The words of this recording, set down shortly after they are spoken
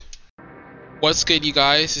What's good, you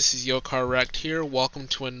guys? This is Yokar Rect here. Welcome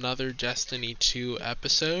to another Destiny 2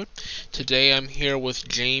 episode. Today I'm here with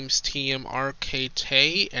James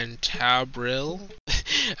TMRKT and Tabril.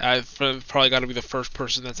 I've probably got to be the first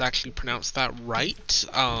person that's actually pronounced that right.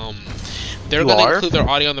 They're going to include their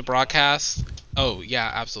audio on the broadcast. Oh,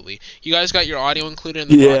 yeah, absolutely. You guys got your audio included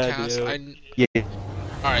in the broadcast? Yeah.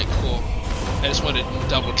 Alright, cool. I just wanted to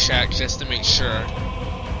double check just to make sure.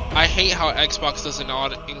 I hate how Xbox doesn't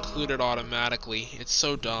include it automatically. It's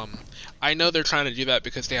so dumb. I know they're trying to do that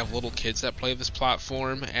because they have little kids that play this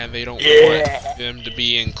platform and they don't want them to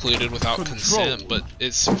be included without consent, but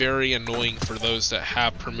it's very annoying for those that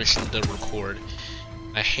have permission to record.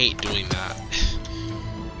 I hate doing that.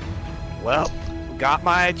 Well, got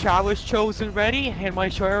my challenge chosen ready and my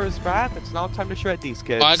Shredder's back. It's now time to shred these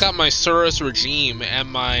kids. I got my Surus Regime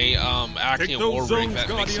and my Actium War Rig that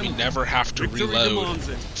makes me never have to reload.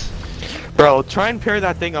 Bro, try and pair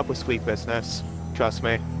that thing up with Sweet Business. Trust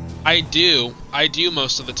me. I do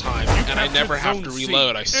most of the time, and I never have to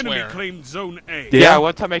reload, I swear. Yeah,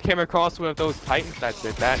 one time I came across one of those Titans that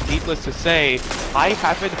did that. Needless to say, I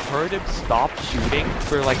haven't heard him stop shooting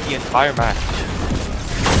for like the entire match.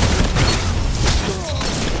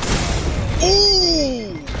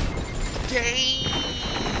 Ooh! Dang!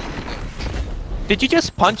 Did you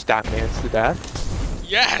just punch that man to death?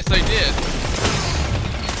 Yes, I did.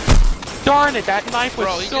 Darn it, that knife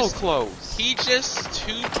was Bro, close. He just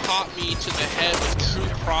two-popped me to the head with True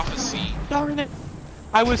Prophecy. Darn it.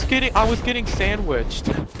 I was getting sandwiched.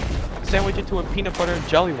 Sandwiched into a peanut butter and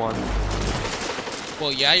jelly one.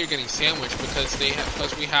 Well, yeah, you're getting sandwiched because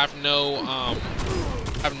we have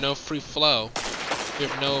no free flow. We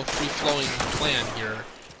have no free-flowing plan here.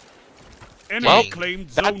 Enemy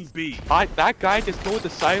claimed Zone B. That guy just pulled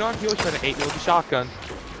the sidearm. He was trying to 8 me with a shotgun.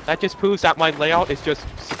 That just proves that my layout is just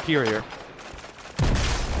superior.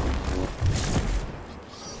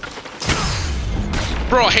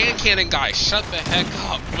 Bro, hand cannon guy, shut the heck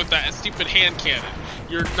up with that stupid hand cannon.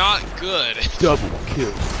 You're not good. Double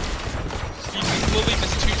kill. He's literally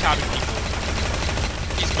just two-tapping people.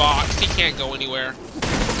 He's boxed. He can't go anywhere.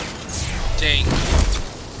 Dang.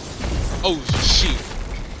 Oh, shoot.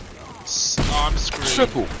 Oh, I'm screwed.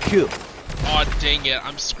 Triple kill. Oh, dang it.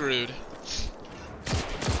 I'm screwed.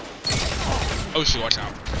 Oh, shoot. Watch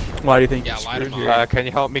out. Why do you think yeah, you're light him screwed up. here? Can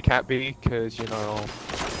you help me, Cat B? Cause, you know...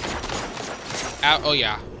 Oh,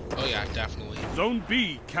 yeah. Oh, yeah, definitely. Zone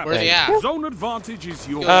B captured. Where are they at? Zone advantage is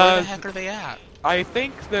yours. Yo, where the heck are they at? I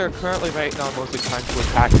think they're currently right now mostly trying to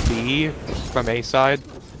attack B from A side.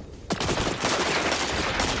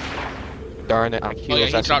 Darn it, I Oh, yeah,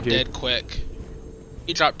 he dropped dead quick.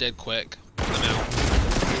 He dropped dead quick. I'm out.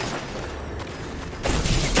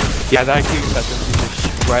 Yeah, that IQ SMG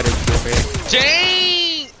just shredded through me.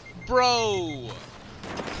 Dang! Bro!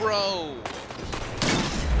 Bro!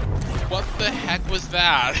 What the heck was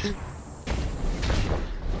that?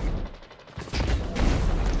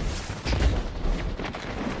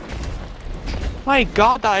 My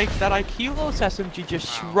god, that Aikilos SMG just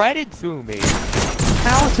shredded through me.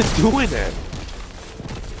 How is it doing it?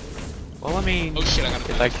 Well, I mean, Oh shit, I gotta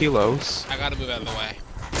it's move. Aikilos. I gotta move out of the way.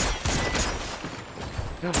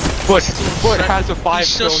 But Shred- has a 5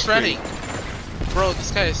 He's still kill shredding. streak. Bro,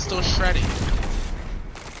 this guy is still shredding.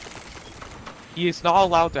 He is not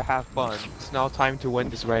allowed to have fun. It's now time to win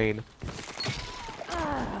this rain.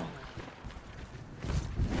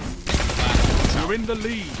 You're in the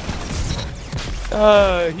lead.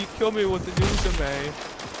 He killed me with the Nuzume.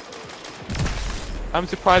 I'm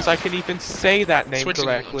surprised I can even say that name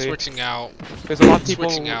correctly. Switching out. There's a lot of people.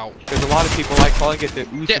 Switching out. There's a lot of people like calling it the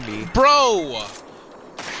Uzumi. Bro!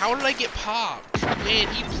 How did I get popped? Man,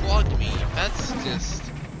 he plugged me. That's just...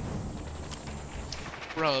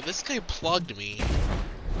 Bro, this guy plugged me.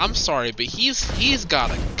 I'm sorry, but he's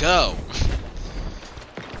gotta go.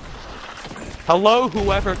 Hello,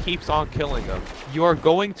 whoever keeps on killing him. You are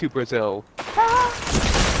going to Brazil.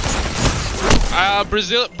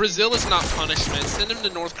 Brazil is not punishment. Send him to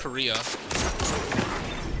North Korea.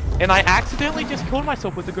 And I accidentally just killed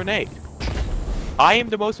myself with a grenade. I am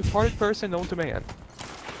the most retarded person known to man.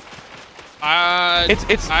 I've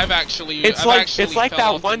actually It's fell like that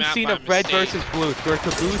off the one map scene by of Red mistake. vs. Blue where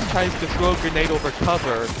Caboose tries to throw a grenade over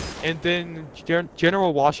cover, and then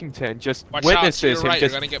General Washington just Watch out, to witnesses your him right, you're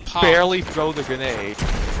just gonna get popped. barely throw the grenade,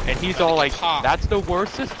 and he's You're all gonna like, get popped. "That's the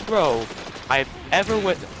worstest throw I've ever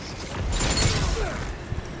witnessed."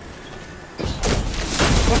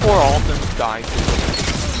 Before all of them died.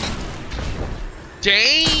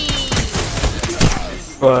 Dang!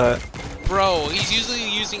 But Bro, he's usually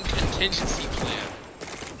using contingency plan.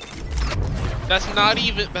 That's not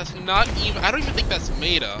even, I don't even think that's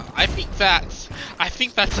meta. I think that's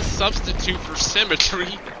a substitute for symmetry.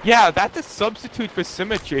 Yeah, that's a substitute for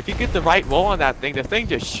symmetry. If you get the right roll on that thing, the thing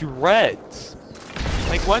just shreds.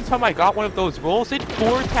 Like, one time I got one of those rolls, it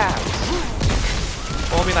 4 taps.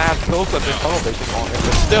 Well, I mean, I have kill clip and tunnel vision on it,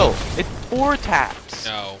 but still, it's 4 taps.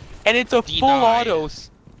 No. And it's a full Denied. auto,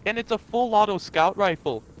 and it's a full auto scout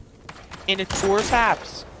rifle. And it's 4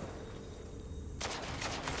 taps.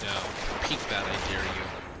 No. Peek that, I dare you.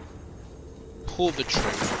 Pull the trigger,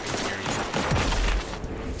 I dare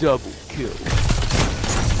you. Double kill.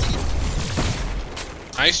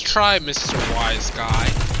 Nice try, Mr. Wise Guy.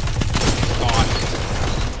 Thought.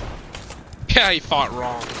 Yeah, he thought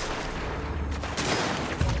wrong.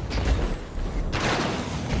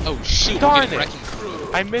 Oh shoot, Darn we're getting it. wrecking crew.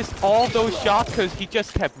 I missed all those shots because he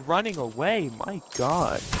just kept running away. My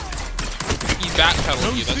god. He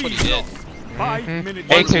backpedaled you, that's what he did. 5 minutes.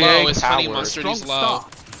 One's AKA low, is Honey coward. Mustard, Strong he's low. start.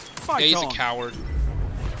 Yeah, Fight he's a on. coward.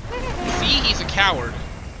 See, he's a coward.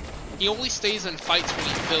 He only stays in fights when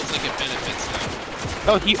he feels like it benefits him.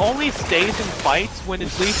 No, he only stays in fights when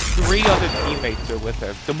at least 3 other teammates are with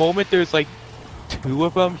him. The moment there's like 2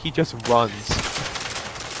 of them, he just runs.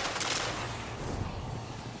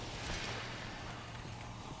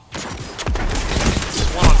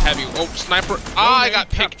 There's one on heavy. Oh, sniper. Ah, I got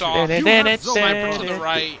picked off. Sniper to the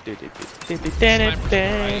right. I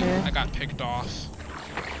got picked off.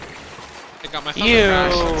 I got my thunder Ew,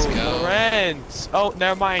 crash. Let's go. Lorenz. Oh,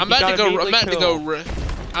 never mind. I'm he about got to go. I'm immediately about to go. killed.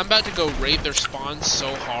 I'm about to go raid their spawns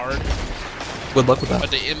so hard. Good luck with that.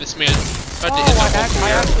 About to end this man. About Oh, to end I, the whole I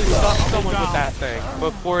career. actually stuck someone with that thing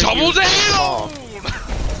before Double you down!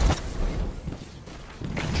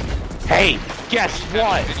 Hey, guess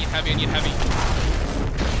what? I need heavy. I need heavy.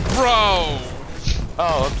 Bro.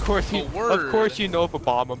 Oh, of course A word. Of course you know to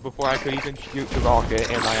bomb him before I could even shoot the rocket,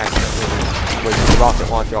 and I accidentally was the rocket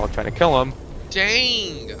launcher while trying to kill him.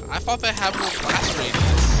 Dang. I thought that had more blast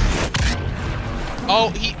radius.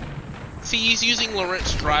 Oh, see, he's using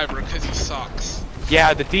Lorentz driver because he sucks.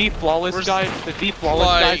 Yeah, the D flawless Where's- guy, the D flawless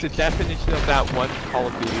guy is the like- definition of that one Call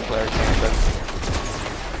of Duty player champion.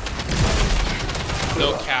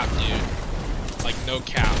 No cap, dude. Like, no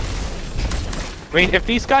cap. I mean, if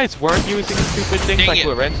these guys weren't using stupid things Dang like it.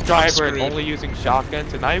 Lorenz I'm driver and screwed. only using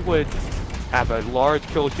shotguns, and I would have a large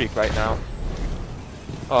kill streak right now.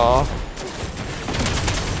 Oh.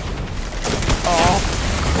 Oh.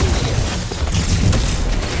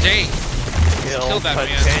 Dang. Kill Killed that man.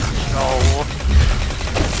 potential.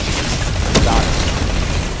 Got it.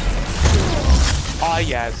 Ah,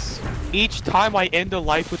 yes. Each time I end a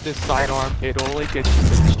life with this sidearm, it only gets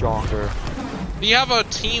even stronger. You have a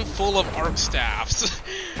team full of arc staffs.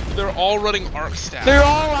 They're all running arc staffs. They're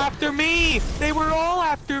all after me! They were all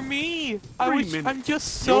after me! 3 minutes. I'm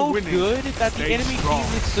just so You're winning. good that the Stay enemy strong.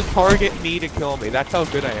 team needs to target me to kill me. That's how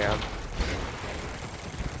good I am.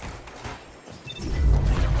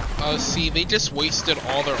 Oh, see, they just wasted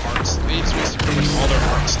all their arcs. They just wasted pretty much all their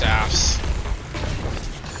arc staffs.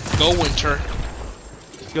 Go, Winter.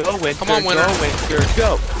 Go, Winter, Come on, Winter. go, Winter,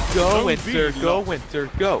 go! Go, Don't Winter, be go, lost. Winter,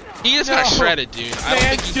 go! He just got No. shredded, dude. I don't Man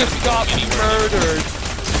think he's just gonna got be going anywhere. murdered!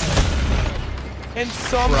 And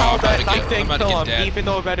somehow I'm about to that get- thing I'm about to kill get him, dead. even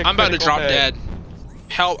though it had a I'm about to critical drop hit. dead.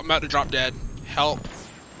 Help, I'm about to drop dead. Help.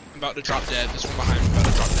 I'm about to drop dead. This one behind me, I'm about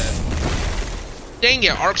to drop dead. Dang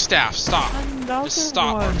it, arc staff, stop. Another Just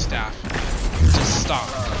stop, one. arc staff. Just stop.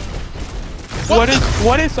 What the-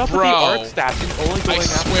 is up with Bro, the arc staff? He's only I going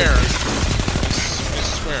after swear. I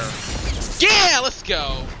swear. Yeah, let's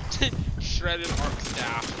go. Shredded arc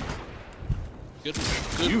staff. Good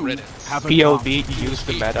You riddance. have a POV, he used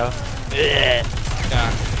the meta. Yeah.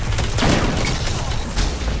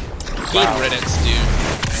 Good Wow. riddance, dude.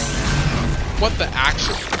 What the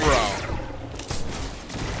action, bro?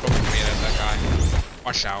 Throw a grenade at that guy.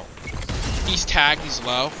 Watch out. He's tagged. He's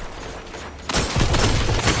low.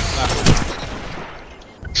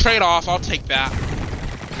 Trade off. I'll take that.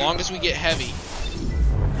 As long as we get heavy.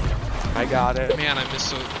 I got it. Man, I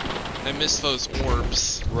miss those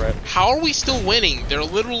orbs. Rip. How are we still winning? They're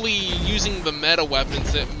literally using the meta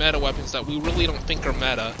weapons that we really don't think are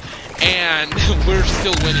meta, and we're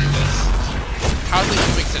still winning this. How does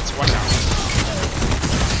this make sense? Watch out.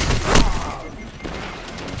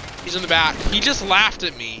 He's in the back. He just laughed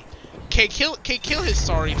at me. Kill his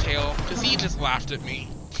sorry tail, because he just laughed at me.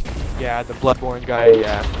 Yeah, the Bloodborne guy,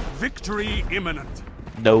 yeah. Victory imminent.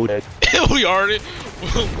 Noted. We already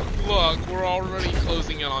look. We're already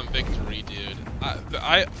closing in on victory, dude. I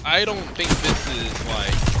don't think this is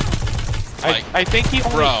like I think he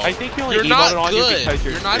only bro. I think he only You're emoted not on you good. because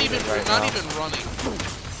you're You're not even streaming right you're not now. even running.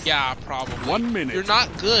 Yeah, probably. 1 minute. You're not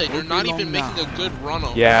good. You're Won't not be even long making now. a good run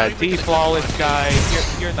over. Yeah, You're not even making a good D-Flawless run.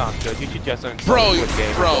 guy, you're not good. You should just Bro, Squid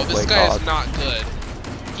Game bro, and go this play guy COD. is not good.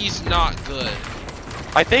 He's not good.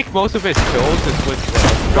 I think most of his kills is with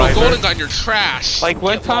Bro, Driver. Golden Gun, you're trash. Like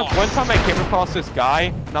one Get time lost. I came across this guy,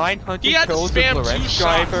 900 He had to kills with spam 2 Lorenz shots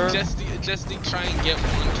Driver. just to try and get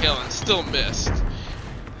 1 kill and still missed.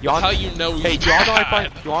 You wanna- How you know he's Hey, do you wanna know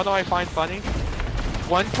what bad? I find funny?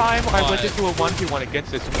 One time I went What? into a 1v1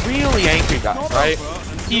 against this really angry guy, Not right? over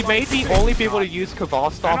until He I made me say only be so. able to use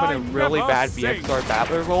Kvalstov And in a I really never bad say VXR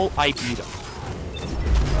battler role. I beat him.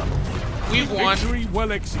 We won. Victory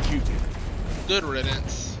well executed. Good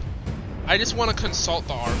riddance. I just want to consult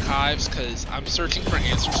the archives because I'm searching for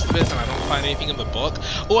answers to this and I don't find anything in the book.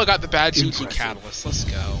 Oh, I got the bad Juju Impressive. catalyst. Let's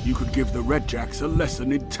go. You could give the Red Jacks a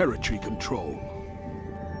lesson in territory control.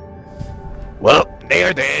 Well,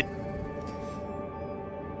 they're dead.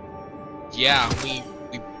 Yeah, we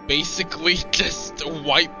basically just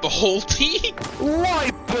wiped the whole team.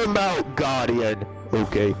 Wipe them out, Guardian.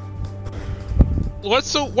 Okay.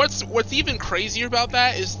 What's even crazier about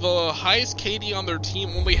that is the highest KD on their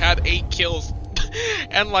team only had 8 kills.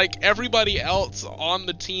 And like everybody else on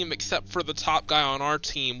the team except for the top guy on our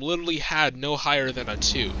team literally had no higher than a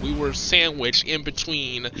 2. We were sandwiched in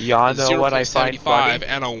between Y'all know what I find 0.75 funny?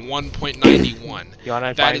 and a 1.91. Y'all know what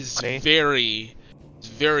I That find is funny?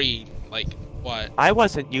 very like what? I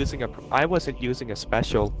wasn't using a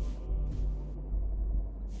special.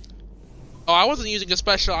 Oh, I wasn't using a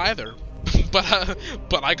special either.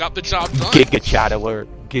 but I got the job done. Giga chat alert.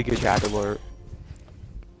 Giga chat alert.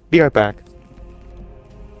 Be right back.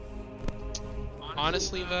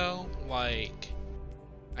 Honestly though, like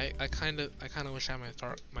I kind of wish I had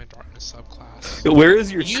my darkness subclass. Where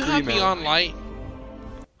is your You have me on light.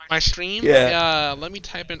 My stream? Yeah. Let me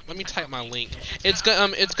type my link. It's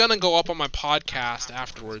gonna go up on my podcast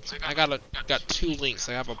afterwards. I got 2 links.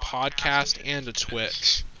 I have a podcast and a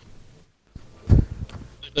Twitch.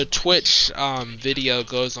 The Twitch video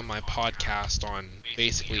goes on my podcast on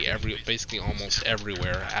basically almost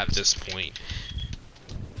everywhere at this point.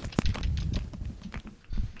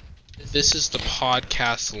 This is the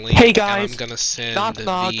podcast link. Hey, guys. And I'm gonna send Knock,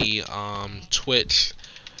 knock. the Twitch.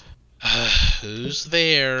 Who's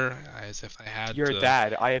there? As if I had Your to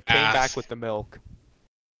dad. I have came ask. back with the milk.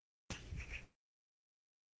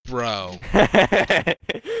 Bro.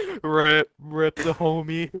 Rip the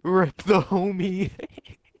homie. Rip the homie.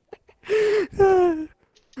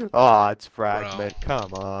 Aw, it's Fragment.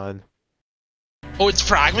 Come on. Oh, it's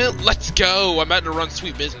Fragment? Let's go! I'm about to run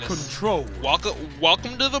sweet business. Control.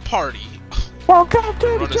 Welcome to the party. Welcome to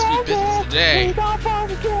Run a sweet business today.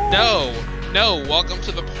 No, welcome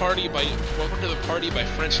to the party by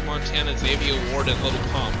French Montana, Xavier Ward, and Little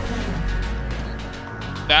Pump.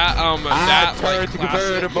 That turned like to classic.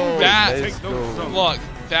 convertible. That Let's Take those go. zones. look,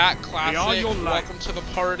 that They are classic your life. Welcome to the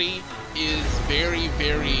Party is very,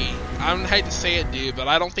 very. I don't hate to say it, dude, but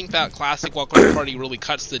I don't think that classic Welcome to the Party really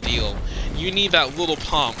cuts the deal. You need that Little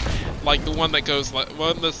Pump, like the one that goes like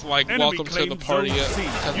one that's like Enemy Welcome to the claimed Party Zone C.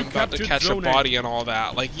 because You I'm about to captured catch a Zone A. body and all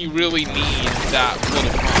that. Like you really need that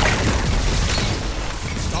Little Pump.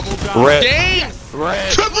 Double down. Rip. Dang! Rip.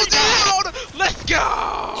 Triple down! Let's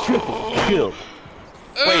go! Triple kill.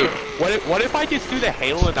 Wait, Ugh. what if I just do the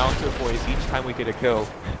Halo announcer voice each time we get a kill?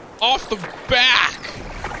 Off the back!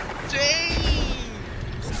 Dang!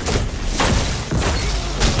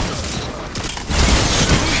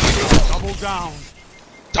 Double down.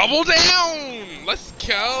 Double down! Let's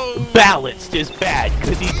go! Balanced is bad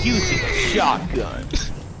because he's using a shotgun.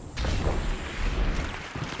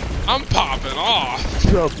 I'm popping off.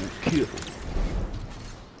 Double kill.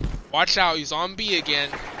 Watch out, he's on B again.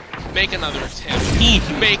 Make another attempt.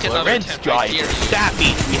 Easy. Make another Lorenz attempt, I Driver. dare you. That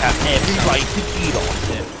means we have every right to cheat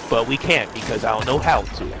on him, but we can't because I don't know how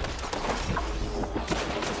to.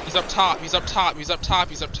 He's up top, he's up top, he's up top,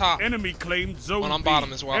 he's up top. Enemy claimed zone One on B.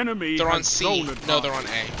 bottom as well. Enemy They're on has C. zone No, advantage. they're on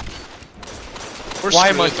A. We're Why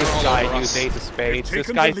screwed, must they're this all guy over use us. Ace of Spades? They've This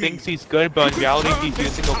taken guy the thinks lead. he's good, but in You reality can he's turn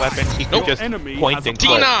using this a weapon he tide. can just Enemy point has a and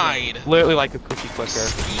click. Denied! Literally like a cookie clicker.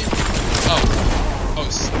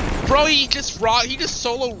 Bro, he just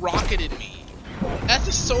solo rocketed me. That's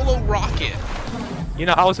a solo rocket. You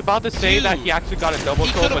know, I was about to say that Dude, he actually got a double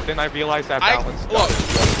he kill, could've- but then I realized that I balance. look,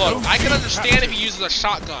 I can understand if he uses a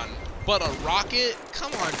shotgun, but a rocket?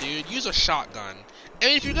 Come on, dude, use a shotgun. I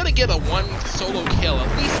mean, if you're gonna get a one solo kill,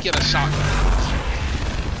 at least get a shotgun.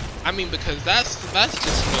 I mean, because that's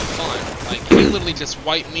just no fun. Like he literally just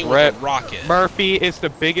wiped me with Rip. a rocket. Murphy is the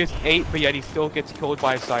biggest 8, but yet he still gets killed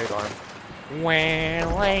by a sidearm.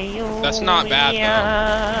 That's not bad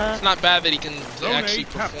though. It's not bad that he can Zone A actually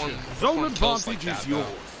captured. perform Zone kills like advantage that, is though. yours.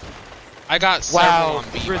 I got several Wow, on B,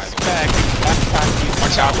 by the way. respect. That's actually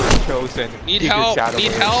Watch out. chosen. Need You could help! shadow Need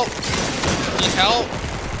it. help! Need help!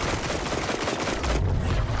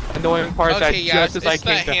 Annoying part is that Okay, yeah, just as I it's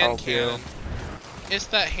that came to hand help you. cannon. It's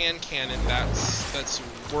that hand cannon that's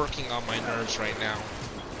working on my nerves right now.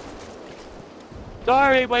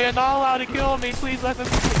 Sorry, but you're not allowed to kill me. Please leave a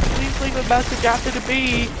message after the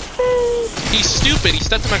beep. He's stupid. He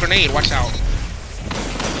stepped on my grenade. Watch out.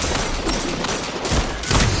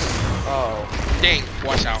 Oh. Dang.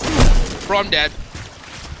 Watch out. Bro, I'm dead.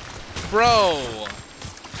 Bro.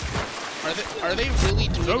 Are they really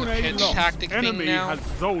doing Zone the A pinch lost. tactic thing Enemy now? has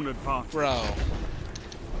zone advantage. Bro.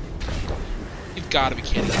 You've got to be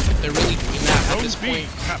kidding me. They're really doing that at this Zone B point?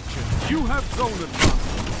 captured. You have zone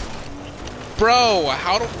advantage. Bro,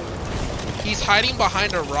 how do... He's hiding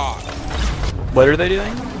behind a rock. What are they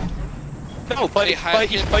doing? No, but They hide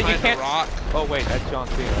him but you behind can't. a rock. Oh wait, that's John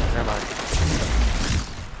Cena. Never mind.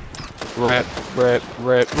 Rip.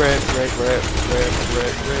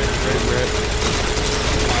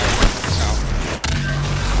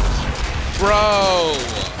 Bro!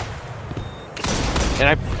 And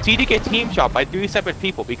I need to get team shot by 3 separate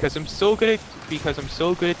people because I'm so good at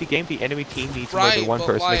the game. The enemy team needs more Right, than one but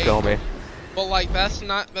person like- to kill me. But like that's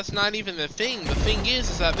not even the thing. The thing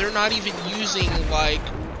is that they're not even using like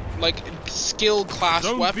skill class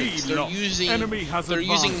Zone B weapons. They're lost. using Enemy has using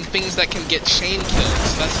advantage. things that can get chain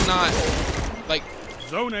kills. That's not like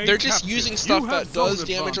Zone A they're just captured. using You stuff have that does zone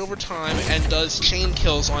damage advantage. over time and does chain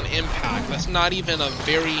kills on impact. That's not even a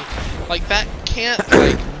very like that can't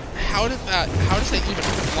like how does that even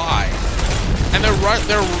fly? And they're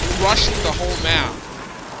rushing the whole map.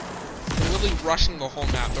 They're really rushing the whole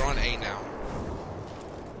map. They're on A now.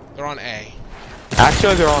 They're on A.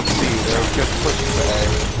 Actually, they're on C. They're just pushing to A.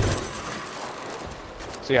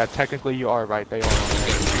 So yeah, technically you are right. They are on Get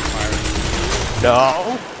A. free fire.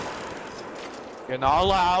 No. You're not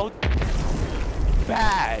allowed.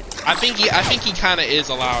 Bad. I think he kind of is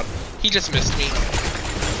allowed. He just missed me.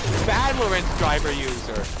 Bad Lawrence driver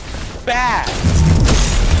user. Bad.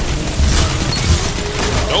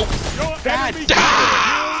 Nope. Your Bad. enemy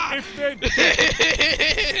Ah! if they're dead.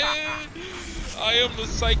 I am the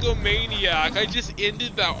psychomaniac. I just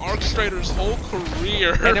ended that Arc Strider's whole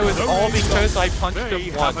career. And it was Zone all A because I lost. punched They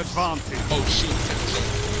him have once. advantage. Oh shoot.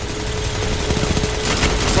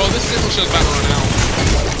 Bro, this signal show's about to run out.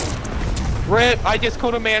 Rip, I just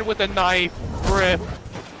killed a man with a knife. Rip.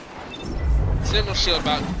 Signal shield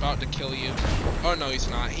about to kill you. Oh no, he's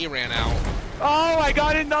not. He ran out. Oh, I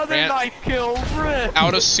got another Ran- knife kill. Rip.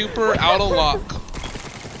 Out of super, out of luck.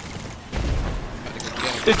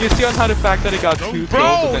 Did you see on how the fact that I got 2 Bro,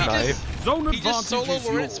 kills with a he knife? Zone He just solo advantage is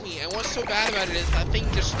Lawrence yours. me, and what's so bad about it is that thing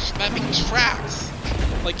tracks.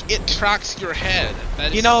 Like it tracks your head. That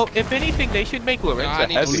is, You know, if anything, they should make Lawrence I a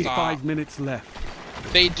need to heavy. stop. 5 minutes left.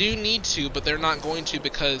 they do need to, but they're not going to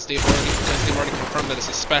because they've already confirmed that it's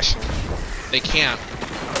a special. They can't.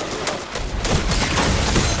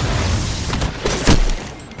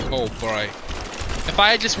 Oh boy. If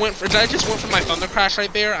I just went for my Thunder Crash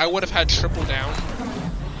right there, I would have had triple down.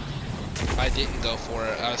 I didn't go for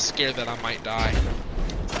it. I was scared that I might die.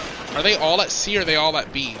 Are they all at C or are they all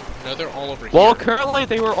at B? No, they're all over Well, here. currently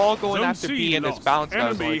they were all going Zone after C B, and this lost. bounce guy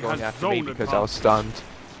was Enemy only going has after me zone because I was advantage. stunned.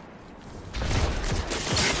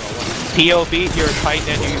 POV, you're tight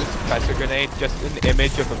and you use suppressor grenade, just an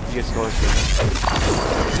image of a distortion.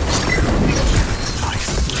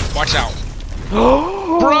 Watch out.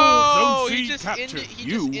 Bro! Bro, Zone he C just captured. ended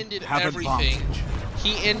You have everything. advantage.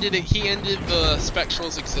 He ended the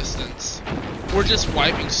Spectral's existence. We're just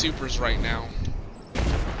wiping supers right now.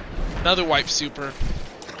 Another wipe super.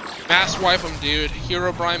 Mass wipe him, dude.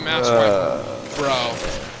 Hero Brian mass wipe him.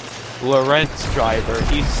 Bro. Lawrence driver,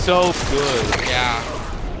 he's so good. Yeah.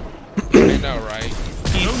 I know, right?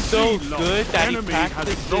 He's Zone so C lost. good that he Enemy has zone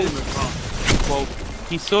practices. advantage. Well,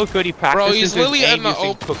 he's so good he practices he's his literally aim in the using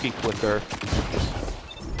op- cookie clicker.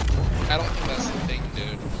 I don't think that's the thing,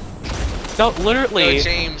 dude. No, literally. Yo,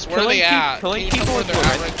 James, where are they at? Killing Can you tell people me with where they're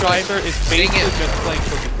at Lawrence right quick? driver is Dang basically it. just playing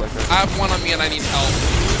cookie clicker. I have one on me and I need help.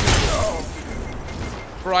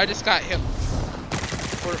 Bro, I just got hit.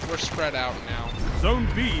 We're spread out now. Zone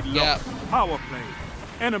B lost. Yeah. Power play.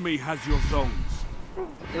 Enemy has your zones.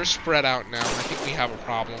 We're spread out now. I think we have a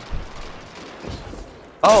problem.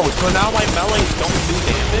 Oh, so now my melees don't do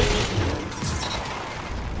damage?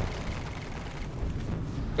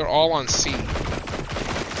 They're all on C.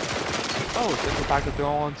 Oh, since the fact that they're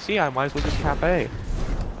all on C, I might as well just cap A.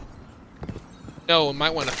 No, I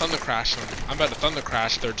might want to Thunder Crash them. I'm about to Thunder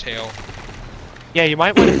Crash their tail. Yeah, you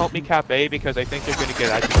might want to help me cap A because I think they're going to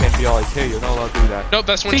get IGN BLA too. You're not allowed to do that. Nope,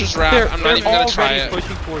 that's See, Winter's Wrath. I'm not even they're gonna try already it.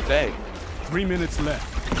 pushing towards A. 3 minutes left.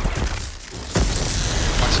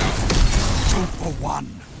 Watch out. 2 for 1.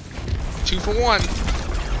 2 for 1.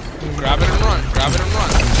 Grab it and run. Grab it and run.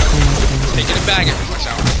 Take it and bag it. Watch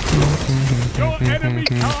out. Your enemy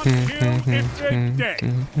can't kill if they're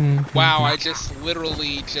dead. Wow, I just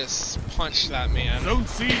literally just punched that man. Zone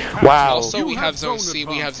C captured. Wow. Also, You we have zone C. We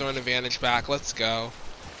advantage. have zone advantage back. Let's go.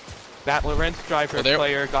 That Lorenz driver Well, there-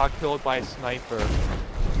 player got killed by a sniper.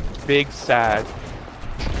 Big sad.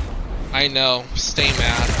 I know. Stay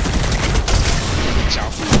mad. Watch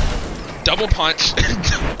out. Double punch.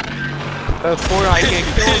 Before I get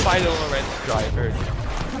killed by the Lorenz driver.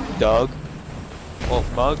 Doug. Well,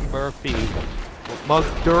 Mug Murphy. Mug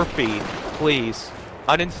Durfee, please.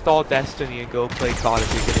 Uninstall Destiny and go play COD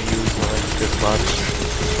if you're gonna use Lorenz this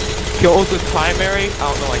much. Kills with primary? I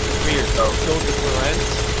don't know, like 3 or so. Kills with Lorenz?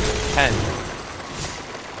 10.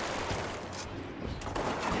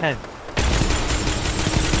 10.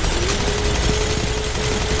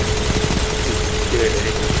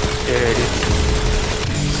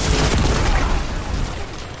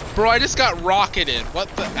 Bro, I just got rocketed. What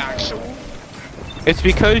the actual? It's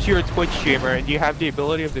because you're a Twitch streamer and you have the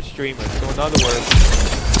ability of the streamer, so in other words...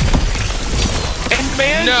 And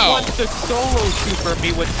man No. wants to solo super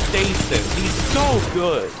me with Stasis. He's so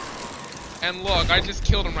good. And look, I just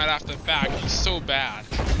killed him right after the fact. He's so bad.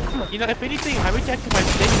 You know, if anything, I rejected my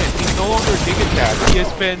statement. He's no longer Gigatech. He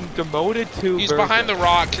has been demoted to He's Virgin. behind the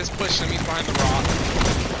rock. Just push him. He's behind the rock.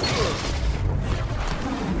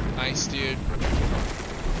 Nice, dude.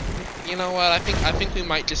 You know what? I think we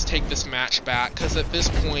might just take this match back, because at this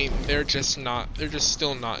point they're just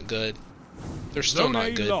still not good. They're still Zone not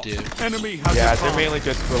A good, lost. dude. Enemy has Yeah, the they're bomb. mainly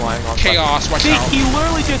just relying on Chaos, watch See, out. he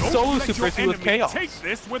literally just Don't solo let your supers you with enemy Chaos. take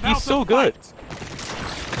this without He's so a good.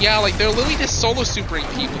 fight. Yeah, like they're literally just solo supering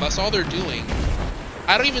people. That's all they're doing.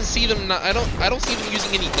 I don't even see them. I don't see them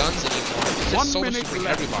using any guns anymore. They're just 1 solo minute supering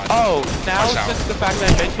left. everybody. Oh, now Watch out. since the fact that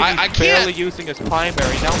I mentioned I he's barely can't- using his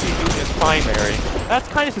primary, now he's using his primary. That's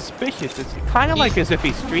kind of suspicious. It's kind of like as if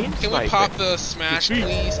he streams Can we sniping. pop the smash, Defeat.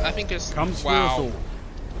 please? I think it's Comes for us wow. all.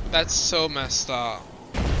 That's so messed up.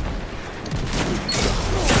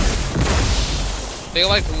 They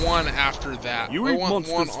like won after that. You They eat won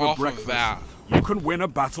monsters for off breakfast. of that. You can win a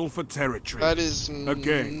battle for territory. That is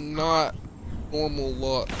Again. not normal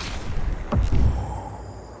look.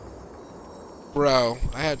 Bro,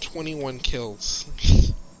 I had 21 kills.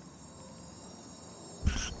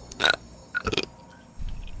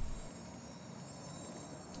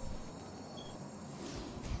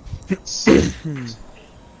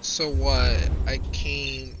 So what?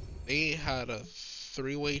 They had a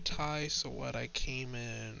 3-way tie, so what? I came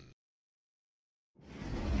in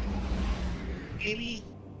maybe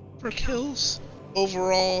for kills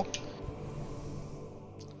overall.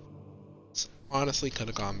 Honestly, could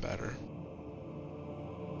have gone better.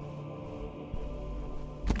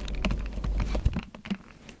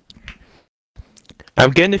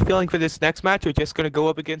 I'm getting the feeling for this next match, we're just going to go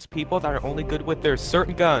up against people that are only good with their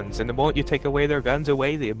certain guns, and the moment you take away their guns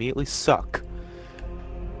away, they immediately suck.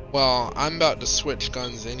 Well, I'm about to switch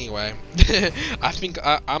guns anyway. I think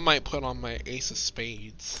I might put on my Ace of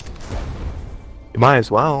Spades. You might as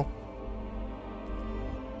well.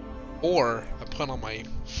 Or I put on my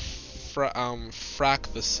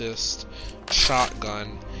Fracthicist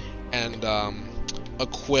shotgun and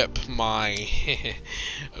equip my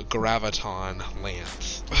Graviton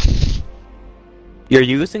lance. You're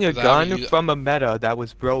using a That gun would use- from a meta that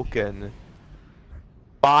was broken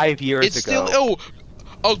 5 years It's ago. still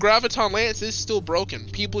Graviton lance is still broken.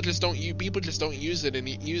 People just don't use it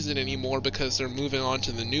anymore because they're moving on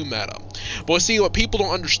to the new meta. But see, what people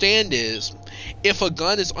don't understand is if a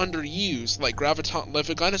gun is underused, like if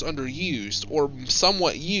a gun is underused or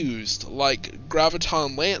somewhat used, like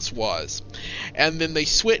Graviton lance was, and then they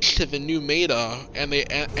switch to the new meta and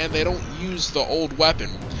they don't use the old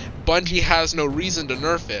weapon, Bungie has no reason to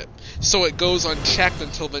nerf it, so it goes unchecked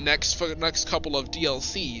until the next couple of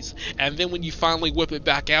DLCs, and then when you finally whip it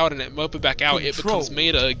back out, it becomes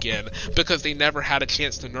meta again, because they never had a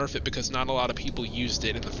chance to nerf it because not a lot of people used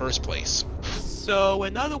it in the first place. So,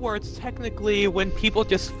 in other words, technically, when people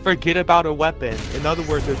just forget about a weapon, in other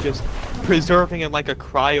words, they're just preserving it like a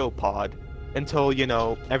cryopod until, you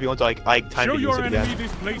know, everyone's like, time Show to use your it enemy again.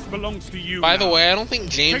 this place belongs to you. By the now. way, I don't think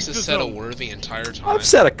James Take has the said a zone. word the entire time. I've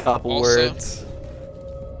said a couple Also- words.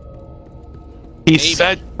 He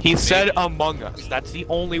Maybe. said Among Us. That's the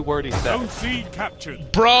only word he said. Zone C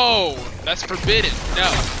captured. Bro, that's forbidden.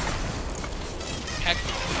 No. Heck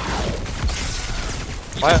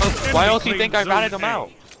no. Why else do you think I ratted him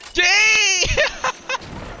out? Dang!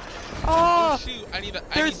 Ah! shoot, I need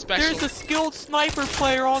special. There's a skilled sniper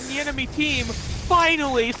player on the enemy team.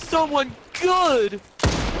 Finally, someone good.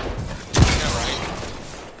 Yeah, right.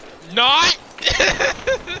 Not.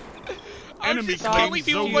 I'm Enemy just killing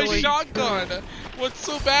people with my zone. shotgun. What's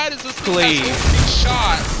so bad is this thing Please. has opening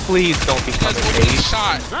shot. Please don't It become has an opening ace.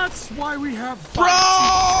 shot. That's why we have Bro!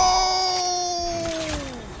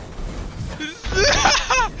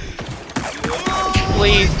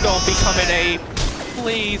 Please don't become an ape.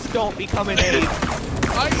 Please don't become an ape.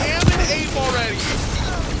 I am an ape already.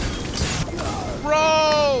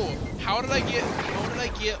 Bro! How did I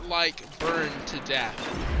get like burned to death?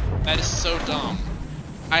 That is so dumb.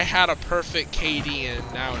 I had a perfect KD and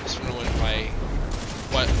now it's ruined by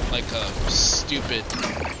like a stupid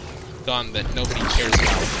gun that nobody cares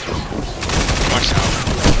about. Watch out.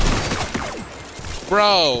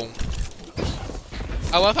 Bro!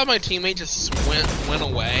 I love how my teammate just went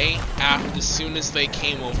away as soon as they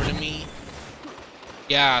came over to me.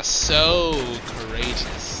 Yeah, so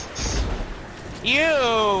courageous.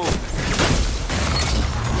 You.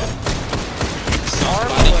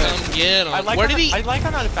 Somebody come get him. I like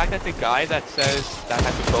on the fact that the guy that says that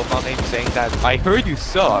has a profile name saying that I heard you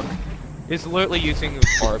suck is literally using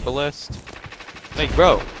Arbalist. Like,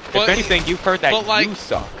 bro, But- if anything, you've heard that but, like- you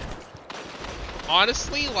suck.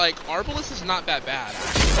 Honestly, like, Arbalist is not that bad.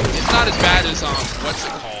 It's not as bad as, what's it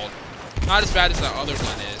called? Not as bad as that other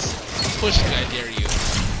gun is. Push me, I dare you.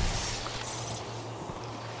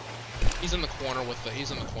 He's in the corner with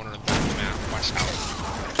he's in the corner of the map. Watch out.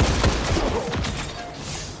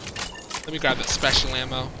 Let me grab that special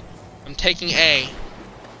ammo. I'm taking A.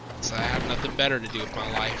 So I have nothing better to do with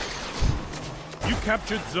my life. You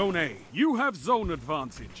captured Zone A. You have zone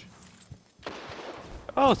advantage.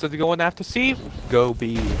 Oh, so they're going after C? Go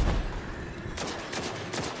B.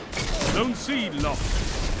 Zone C lost.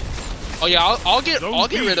 Oh yeah, I'll get Zone rid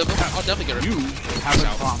B of him. I'll captured. definitely get rid of You him. have Watch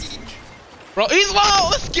out. advantage. Bro, he's low!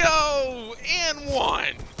 Let's go! And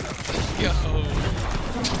one! Let's go.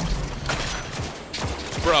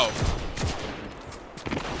 Bro.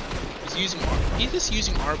 He's just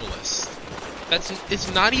using Arbalist.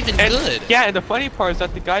 It's not even And, good. Yeah, and the funny part is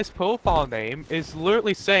that the guy's profile name is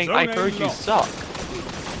literally saying, Zone I A heard you lost. suck.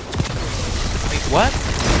 Like, what?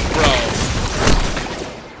 Bro.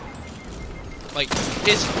 Like,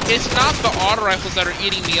 it's not the auto rifles that are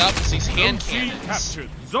eating me up, it's these hand Zone C cannons. captured.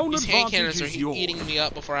 Zone These hand advantage cannons are is yours. eating me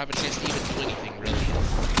up before I have a chance to even do anything, really.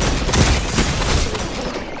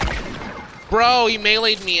 Bro, he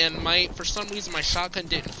meleeed me and for some reason my shotgun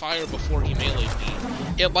didn't fire before he meleeed me.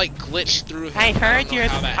 It like glitched through him. I don't heard know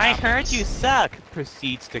how that happens. you suck.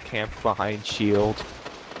 Proceeds to camp behind shield.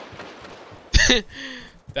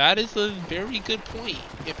 That is a very good point.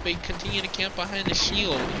 If they continue to camp behind the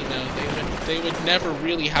shield, you know, they would never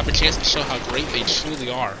really have a chance to show how great they truly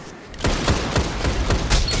are.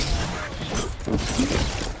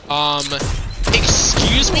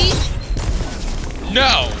 Excuse me?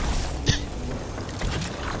 No.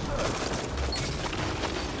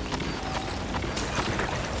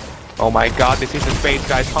 Oh my god, this is the space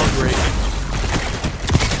guy's hungry.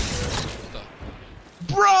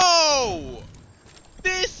 Bro!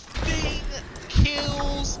 This thing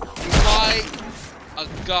kills like a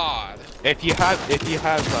god. If you have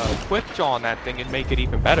quick draw on that thing, it'd make it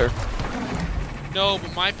even better. No,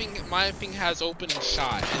 but my thing has opening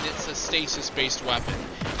shot, and it's a stasis-based weapon.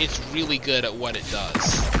 It's really good at what it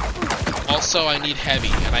does. Also, I need heavy,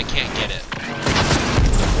 and I can't get it.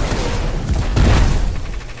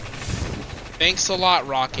 Thanks a lot,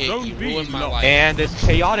 Rocket. Zone You B ruined my lost. life. And this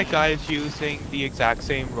chaotic guy is using the exact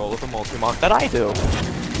same role of a multi-monk that I do.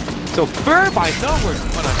 So Burb, I know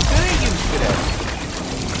what I'm gonna use today.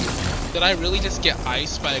 Did I really just get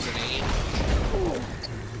iced by a grenade?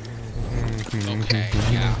 Okay,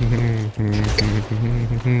 yeah.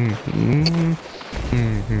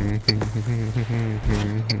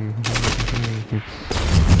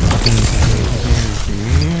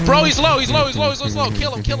 Bro, he's low, he's low, he's low, he's low, he's low.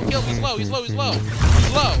 Kill him, kill him, kill him. He's low, he's low, he's low.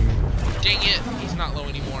 He's low. Dang it, he's not low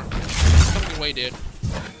anymore. He's coming your way, dude.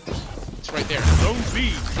 It's right there. Zone B.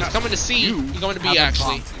 He's coming to C. You He's going to B, have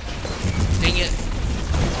actually. advantage. Dang it.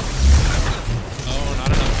 Oh, not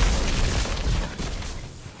another.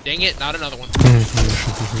 Dang it, not another one.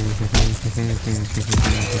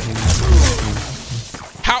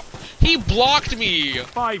 How? He blocked me!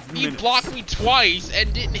 5 He minutes. blocked me twice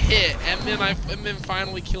and didn't hit, and then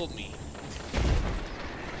finally killed me.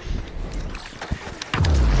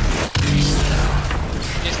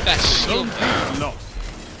 It's that shield Zone thing. B lost.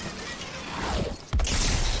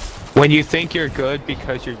 When you think you're good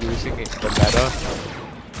because you're using it the meta,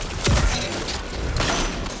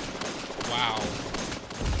 Wow.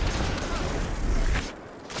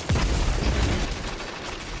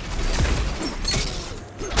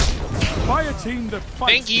 Fire team that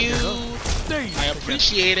fights Thank you. together stays I together.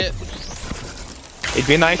 appreciate it. It'd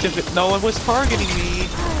be nice if no one was targeting me.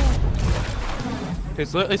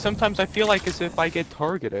 Because literally sometimes I feel like as if I get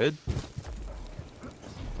targeted.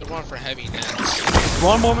 They're going for heavy next.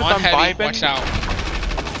 One moment On I'm heavy, vibing. watch out.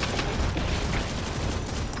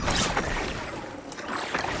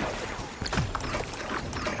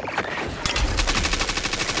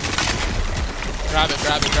 Grab it,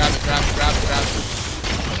 grab it, grab it, grab it, grab it, grab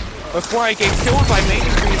it. Before I get killed by main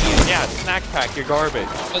ingredient, yeah, snack pack, you're garbage.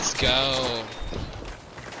 Let's go.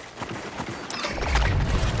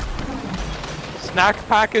 Snack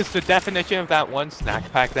pack is the definition of that one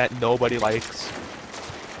snack pack that nobody likes.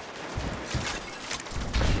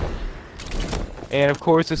 And of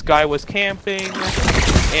course this guy was camping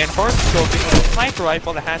and hard scoping with a sniper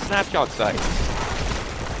rifle that has snapshot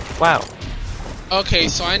sights. Wow. Okay,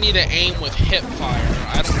 so I need to aim with hip fire.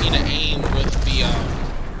 I don't need to aim with the,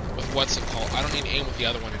 with what's it called? I don't need to aim with the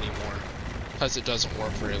other one anymore. Because it doesn't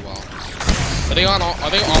work very well. Are they all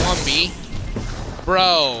on B?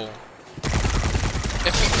 Bro.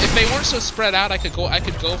 If they weren't so spread out, I could go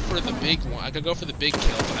for the big one. I could go for the big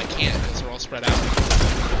kill, but I can't because they're all spread out.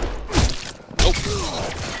 Nope.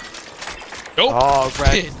 Nope. Oh,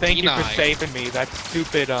 Brad, thank you for Denied. saving me. That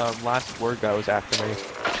stupid last word that was after me.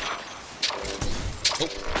 Nope.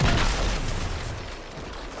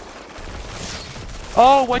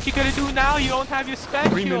 Oh, what you gonna do now? You don't have your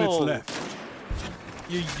special. 3 minutes left.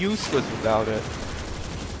 You're useless without it.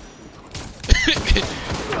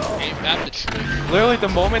 Ain't that the truth? Literally, the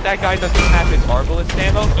moment that guy doesn't have his arbalist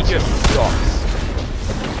ammo, he just sucks.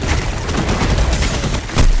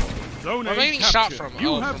 Zone I'm A getting shot captured. from- You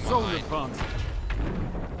oh, have from zone behind. advantage.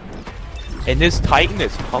 And this Titan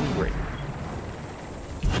is hungry.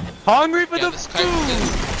 Hungry for Yeah, the food!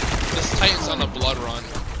 this Titan's on a blood run.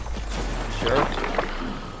 Sure.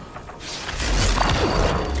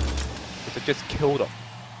 It just killed him.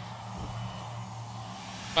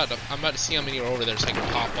 I'm about to see how many are over there so I can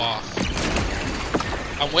pop off.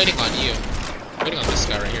 I'm waiting on you. I'm waiting on this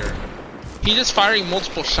guy right here. He's just firing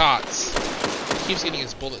multiple shots. He keeps getting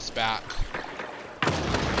his bullets back.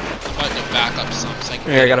 I'm about to back up some so I can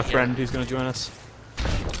Hey, I got a get in friend who's gonna join us.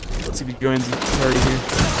 Let's see if he joins. He's already here.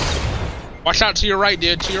 here. Watch out to your right,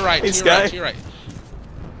 dude. To your right. Hey, To your right. Sky. To your right.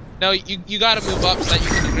 No, you gotta move up so that you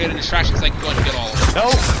can create a distraction so I can go and get all of them.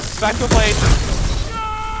 Nope! Back to blade!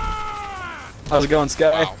 How's it going,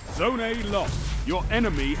 Sky? Wow. Zone A lost. Your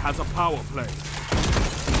enemy has a power play.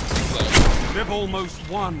 So, They've almost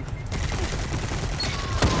won.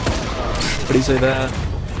 What do you say that?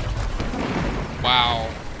 wow.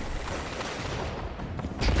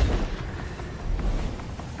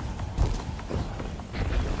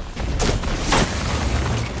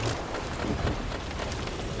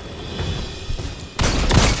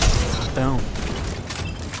 Down.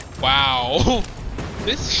 Wow.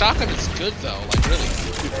 This shotgun is good though, like really.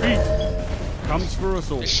 Defeat comes for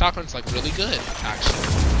us all. This shotgun's like really good, actually.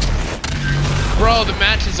 Bro, the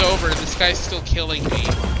match is over. This guy's still killing me.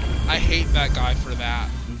 I hate that guy for that.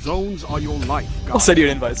 Zones are your life, guys. I'll send you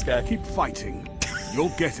an invite, Sky. Keep fighting.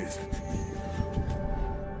 You'll get it.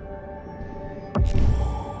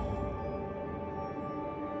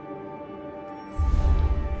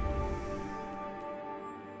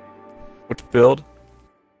 Which build?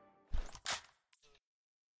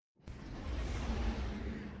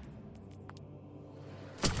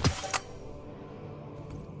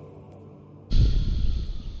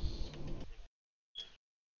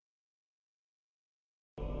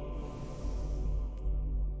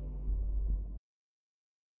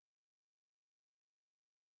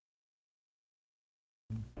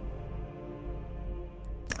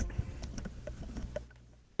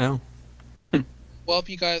 No. Well,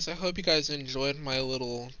 you guys, I hope you guys enjoyed my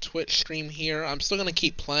little Twitch stream here. I'm still gonna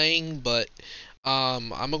keep playing, but I'm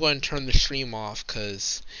gonna go ahead and turn the stream off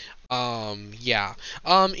because yeah.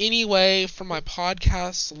 Anyway, for my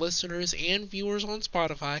podcast listeners and viewers on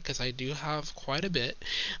Spotify, because I do have quite a bit,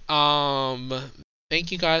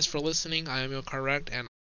 thank you guys for listening. I am Correct, and